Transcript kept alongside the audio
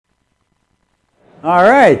All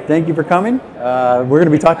right, thank you for coming. We're going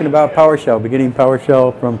to be talking about PowerShell, beginning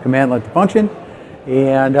PowerShell from Cmdlet to function.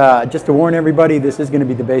 And just to warn everybody, this is going to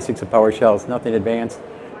be the basics of PowerShell. It's nothing advanced.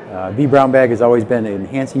 V Brown Bag has always been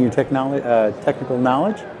enhancing your technical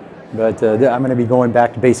knowledge, but I'm going to be going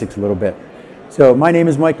back to basics a little bit. So my name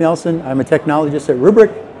is Mike Nelson. I'm a technologist at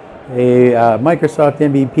Rubrik, a Microsoft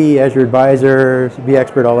MVP, Azure Advisor,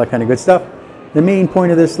 vExpert, all that kind of good stuff. The main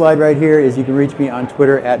point of this slide right here is you can reach me on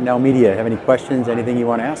Twitter at NelMedia. Have any questions, anything you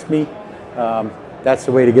want to ask me, that's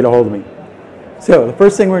the way to get a hold of me. So the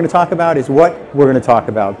first thing we're going to talk about is what we're going to talk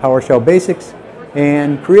about, PowerShell basics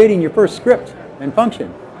and creating your first script and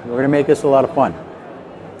function. We're going to make this a lot of fun.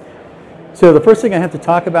 So the first thing I have to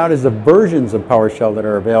talk about is the versions of PowerShell that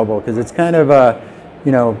are available, because it's kind of a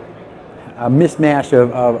mishmash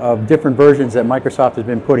of different versions that Microsoft has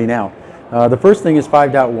been putting out. The first thing is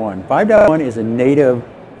 5.1. 5.1 is a native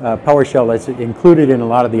PowerShell that's included in a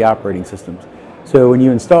lot of the operating systems. So when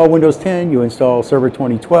you install Windows 10, you install Server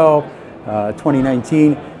 2012,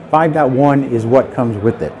 2019, 5.1 is what comes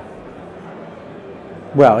with it.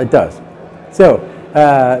 Well, it does. So,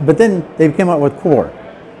 but then they've come out with Core.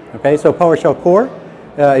 Okay, so PowerShell Core,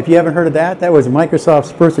 if you haven't heard of that, that was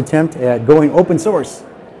Microsoft's first attempt at going open source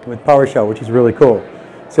with PowerShell, which is really cool.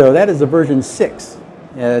 So that is the version 6.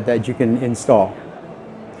 That you can install.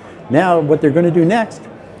 Now what they're going to do next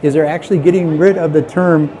is they're actually getting rid of the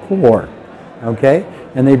term core, okay?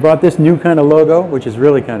 And they brought this new kind of logo, which is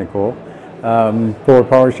really kind of cool for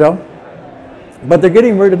PowerShell. But they're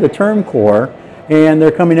getting rid of the term core, and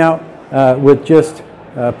they're coming out with just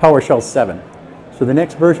PowerShell 7. So the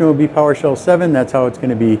next version will be PowerShell 7. That's how it's going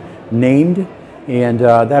to be named, and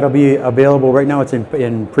that'll be available. Right now it's in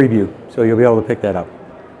preview, so you'll be able to pick that up.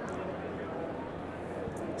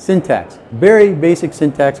 Syntax, very basic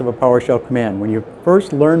syntax of a PowerShell command. When you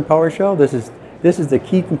first learn PowerShell, this is the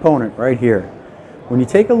key component right here. When you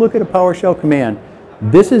take a look at a PowerShell command,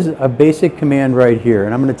 this is a basic command right here,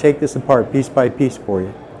 and I'm going to take this apart piece by piece for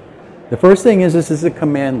you. The first thing is this is a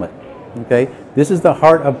commandlet. Okay, this is the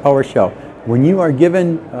heart of PowerShell. When you are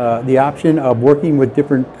given the option of working with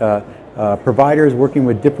different providers, working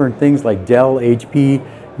with different things like Dell, HP,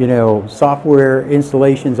 software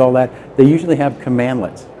installations, all that, they usually have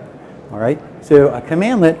commandlets. All right, so a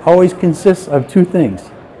commandlet always consists of two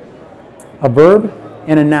things, a verb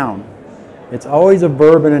and a noun. It's always a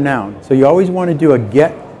verb and a noun. So you always want to do a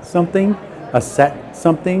get something, a set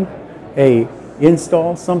something, a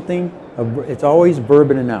install something. It's always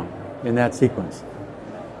verb and a noun in that sequence.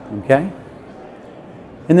 Okay?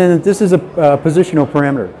 And then this is a positional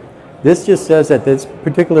parameter. This just says that this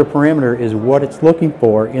particular parameter is what it's looking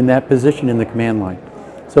for in that position in the command line.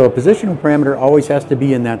 So a positional parameter always has to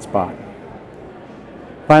be in that spot.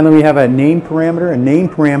 Finally, we have a name parameter. A name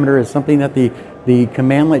parameter is something that the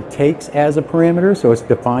commandlet takes as a parameter, so it's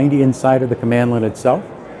defined inside of the commandlet itself.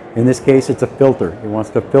 In this case, it's a filter. It wants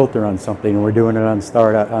to filter on something, and we're doing it on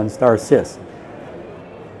star sys.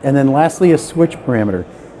 And then lastly, a switch parameter.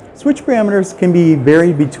 Switch parameters can be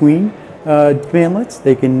varied between commandlets.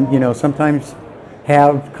 They can, sometimes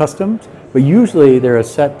have customs, but usually they're a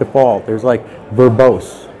set default. There's like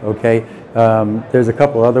verbose, okay? There's a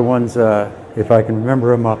couple other ones, if I can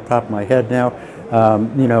remember them off the top of my head now,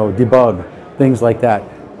 debug, things like that.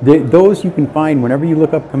 Those you can find whenever you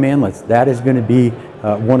look up commandlets. That is going to be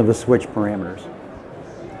one of the switch parameters.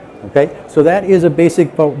 Okay, so that is a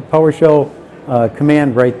basic PowerShell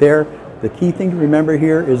command right there. The key thing to remember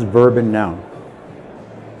here is verb and noun.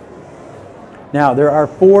 Now, there are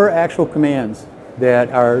 4 actual commands that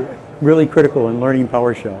are really critical in learning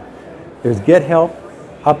PowerShell. There's get help,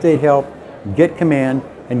 update help, get command,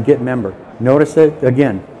 and get member. Notice it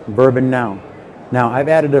again, verb and noun. Now, I've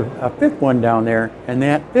added a 5th one down there, and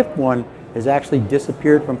that 5th one has actually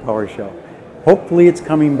disappeared from PowerShell. Hopefully it's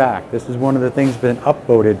coming back. This is one of the things that's been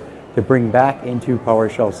upvoted to bring back into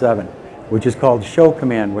PowerShell 7, which is called show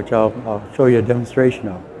command, which I'll show you a demonstration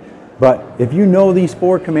of. But if you know these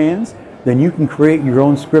 4 commands, then you can create your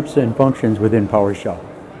own scripts and functions within PowerShell.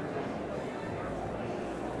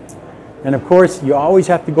 And of course, you always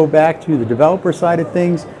have to go back to the developer side of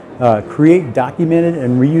things, create documented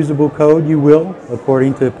and reusable code, you will,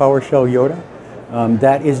 according to PowerShell Yoda.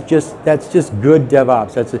 That's just good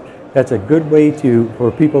DevOps. That's a good way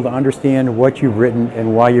for people to understand what you've written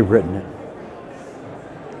and why you've written it.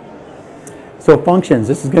 So functions,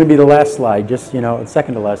 this is going to be the last slide, just,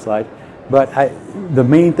 second to last slide. But the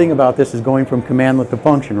main thing about this is going from commandlet to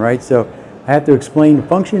function, right? So I have to explain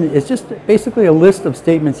function is just basically a list of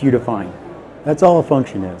statements you define. That's all a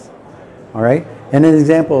function is, all right? And an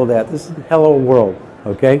example of that, this is hello world,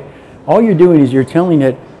 okay? All you're doing is you're telling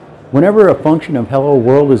it, whenever a function of hello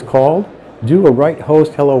world is called, do a write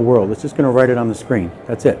host hello world. It's just going to write it on the screen.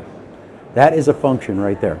 That's it. That is a function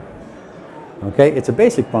right there. Okay, it's a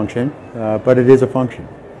basic function, but it is a function.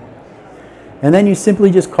 And then you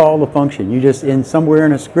simply just call the function. You just somewhere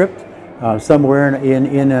in a script, somewhere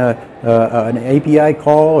in an API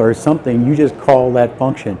call or something, you just call that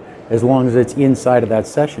function as long as it's inside of that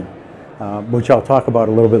session, which I'll talk about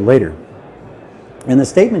a little bit later. And the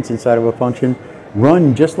statements inside of a function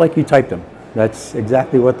run just like you type them. That's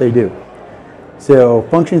exactly what they do. So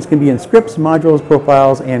functions can be in scripts, modules,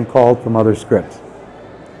 profiles, and called from other scripts.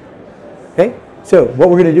 Okay, so what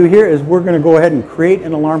we're going to do here is we're going to go ahead and create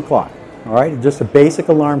an alarm clock. All right, just a basic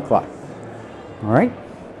alarm clock. All right,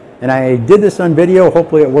 and I did this on video.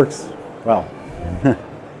 Hopefully it works well.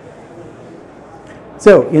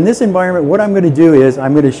 So in this environment, what I'm going to do is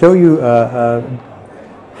I'm going to show you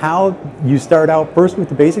how you start out first with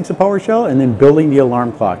the basics of PowerShell and then building the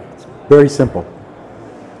alarm clock. It's very simple.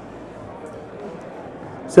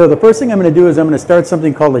 So the first thing I'm going to do is I'm going to start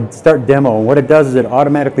something called a start demo. And what it does is it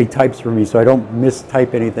automatically types for me so I don't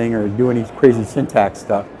mistype anything or do any crazy syntax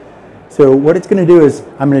stuff. So what it's going to do is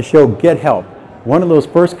I'm going to show get help, one of those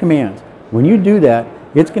first commands. When you do that,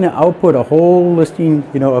 it's going to output a whole listing,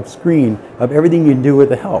 of screen of everything you can do with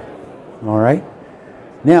the help. All right.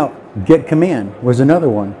 Now get command was another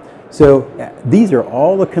one. So these are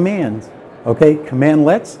all the commands, okay,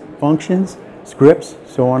 commandlets, functions, scripts,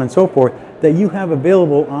 so on and so forth, that you have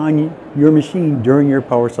available on your machine during your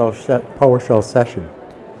PowerShell session.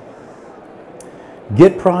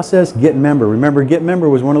 Get process, get member. Remember, get member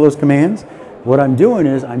was one of those commands. What I'm doing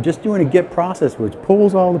is I'm just doing a get process, which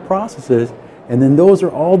pulls all the processes, and then those are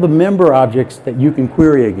all the member objects that you can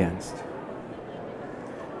query against.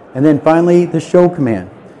 And then finally, the show command.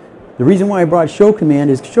 The reason why I brought show command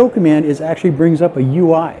is actually brings up a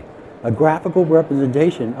UI, a graphical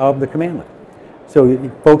representation of the commandlet. So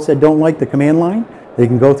folks that don't like the command line, they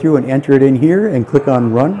can go through and enter it in here and click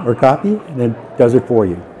on run or copy, and it does it for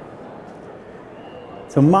you.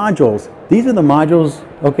 So modules, these are the modules,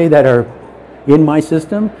 okay, that are in my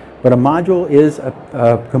system, but a module is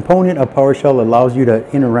a component of PowerShell that allows you to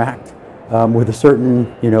interact with a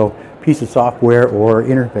certain, piece of software or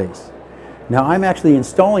interface. Now I'm actually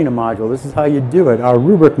installing a module. This is how you do it, our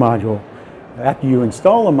rubric module. After you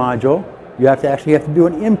install a module, you actually have to do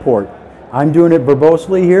an import. I'm doing it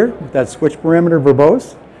verbosely here with that switch parameter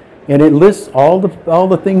verbose, and it lists all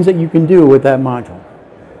the things that you can do with that module.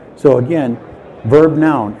 So again, verb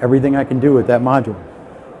noun, everything I can do with that module.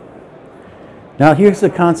 Now here's the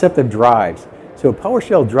concept of drives. So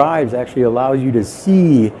PowerShell drives actually allows you to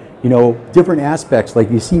see, different aspects, like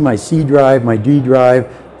you see my C drive, my D drive,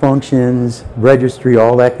 functions, registry,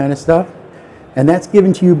 all that kind of stuff. And that's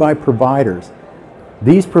given to you by providers.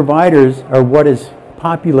 These providers are what is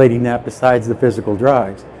populating that besides the physical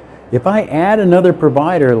drives. If I add another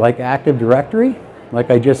provider like Active Directory, like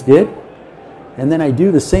I just did, and then I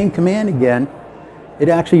do the same command again, it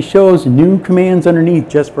actually shows new commands underneath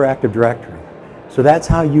just for Active Directory. So that's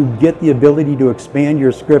how you get the ability to expand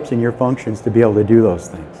your scripts and your functions to be able to do those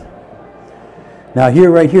things. Now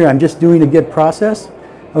right here, I'm just doing a get process,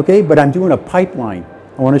 okay, but I'm doing a pipeline.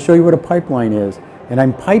 I want to show you what a pipeline is. And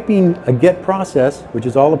I'm piping a get process, which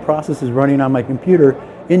is all the processes running on my computer,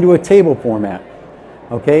 into a table format.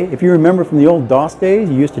 Okay, if you remember from the old DOS days,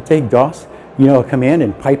 you used to take DOS, a command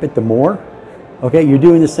and pipe it to more. Okay, you're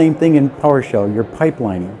doing the same thing in PowerShell, you're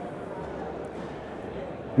pipelining.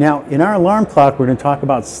 Now, in our alarm clock, we're going to talk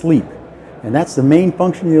about sleep. And that's the main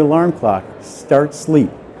function of the alarm clock, start sleep.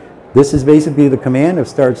 This is basically the command of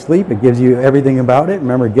start sleep. It gives you everything about it.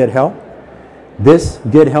 Remember, get help. This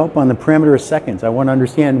get help on the parameter of seconds. I want to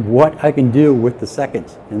understand what I can do with the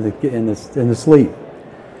seconds in the sleep.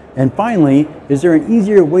 And finally, is there an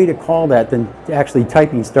easier way to call that than actually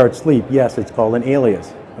typing start sleep? Yes, it's called an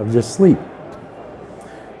alias of just sleep.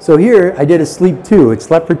 So here I did a sleep 2. It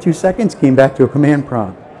slept for 2 seconds, came back to a command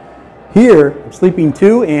prompt. Here I'm sleeping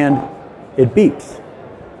 2 and it beeps.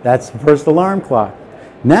 That's the first alarm clock.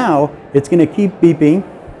 Now it's going to keep beeping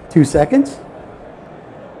 2 seconds.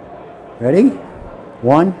 Ready?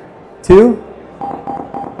 1, 2.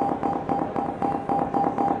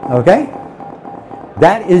 Okay?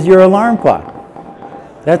 That is your alarm clock.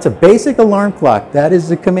 That's a basic alarm clock. That is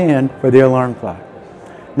the command for the alarm clock.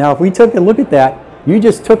 Now if we took a look at that, you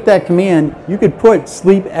just took that command, you could put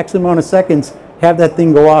sleep X amount of seconds, have that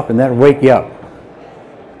thing go off, and that would wake you up.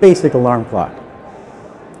 Basic alarm clock.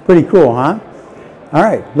 Pretty cool, huh? All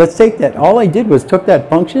right, let's take that. All I did was took that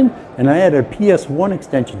function and I added a PS1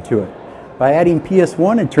 extension to it. By adding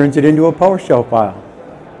PS1, it turns it into a PowerShell file.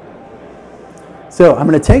 So I'm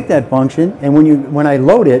going to take that function, and when I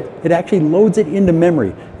load it, it actually loads it into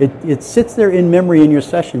memory. It sits there in memory in your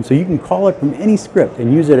session, so you can call it from any script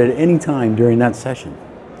and use it at any time during that session.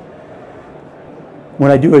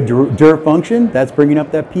 When I do a dir function, that's bringing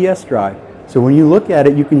up that PS drive. So when you look at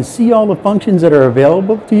it, you can see all the functions that are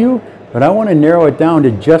available to you, but I want to narrow it down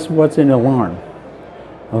to just what's in alarm.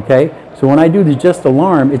 Okay, so when I do the just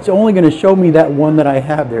alarm, it's only going to show me that one that I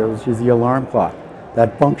have there, which is the alarm clock.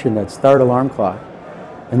 That function, that start alarm clock.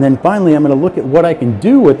 And then finally, I'm going to look at what I can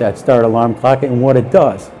do with that start alarm clock and what it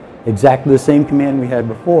does. Exactly the same command we had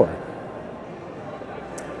before.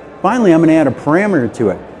 Finally, I'm going to add a parameter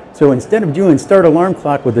to it. So instead of doing start alarm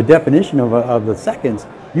clock with the definition of the seconds,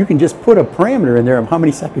 you can just put a parameter in there of how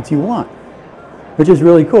many seconds you want, which is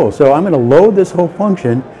really cool. So I'm going to load this whole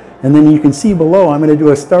function, and then you can see below I'm going to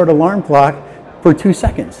do a start alarm clock for 2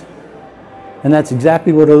 seconds. And that's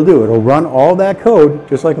exactly what it'll do. It'll run all that code,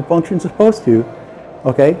 just like a function's supposed to,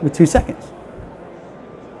 okay, with 2 seconds.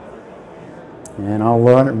 And I'll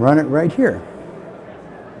run it right here.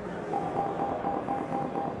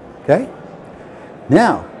 Okay?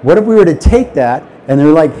 Now, what if we were to take that, and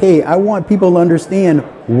they're like, hey, I want people to understand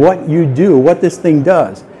what you do, what this thing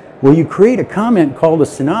does. Well, you create a comment called a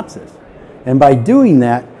synopsis. And by doing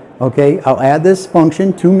that, okay, I'll add this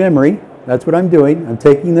function to memory. That's what I'm doing. I'm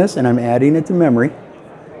taking this and I'm adding it to memory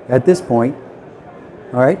at this point.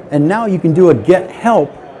 All right, and now you can do a get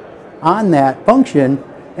help on that function,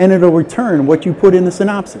 and it'll return what you put in the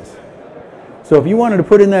synopsis. So if you wanted to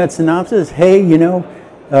put in that synopsis, hey, you know,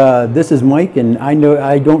 this is Mike, and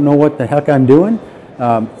I don't know what the heck I'm doing,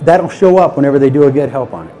 that'll show up whenever they do a get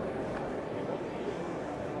help on it.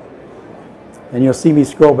 And you'll see me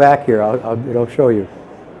scroll back here. It'll show you.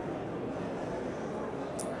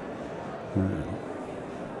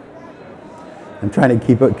 I'm trying to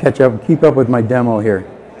keep up with my demo here.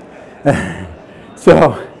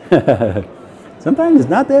 So sometimes it's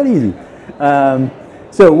not that easy.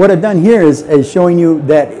 So what I've done here is showing you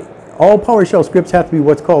that all PowerShell scripts have to be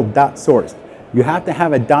what's called dot sourced. You have to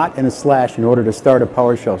have a dot and a slash in order to start a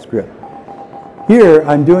PowerShell script. Here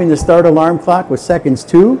I'm doing the start alarm clock with seconds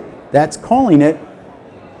 2. That's calling it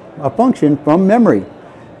a function from memory.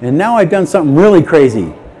 And now I've done something really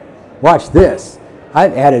crazy. Watch this.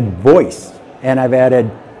 I've added voice and I've added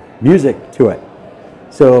music to it.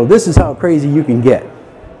 So this is how crazy you can get.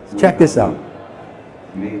 Check this out.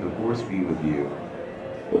 May the force be with you.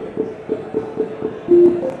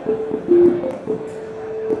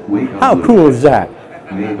 Wake up, How cool is that?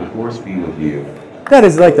 May the force be with you. That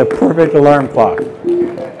is like the perfect alarm clock.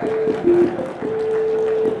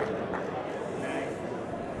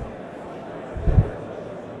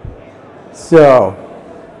 So,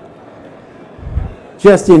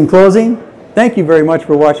 just in closing, thank you very much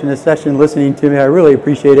for watching this session, listening to me. I really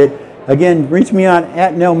appreciate it. Again, reach me on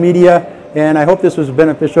 @NellMedia, and I hope this was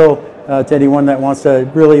beneficial to anyone that wants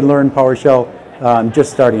to really learn PowerShell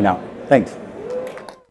just starting out. Thanks.